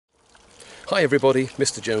Hi everybody,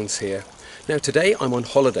 Mr. Jones here. Now today I'm on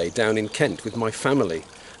holiday down in Kent with my family,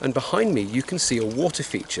 and behind me you can see a water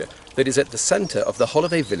feature that is at the centre of the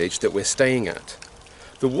holiday village that we're staying at.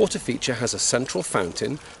 The water feature has a central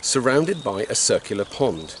fountain surrounded by a circular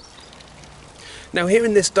pond. Now here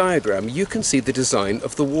in this diagram you can see the design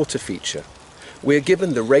of the water feature. We're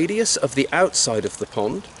given the radius of the outside of the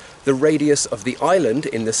pond, the radius of the island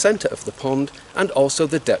in the centre of the pond, and also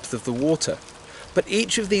the depth of the water. But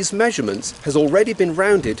each of these measurements has already been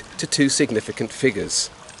rounded to two significant figures.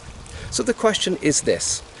 So the question is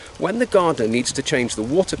this: when the gardener needs to change the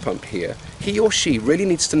water pump here, he or she really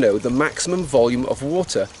needs to know the maximum volume of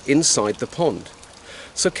water inside the pond.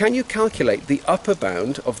 So can you calculate the upper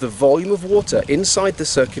bound of the volume of water inside the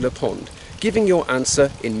circular pond, giving your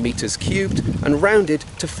answer in meters cubed and rounded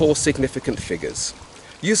to four significant figures?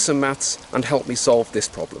 Use some maths and help me solve this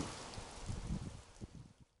problem.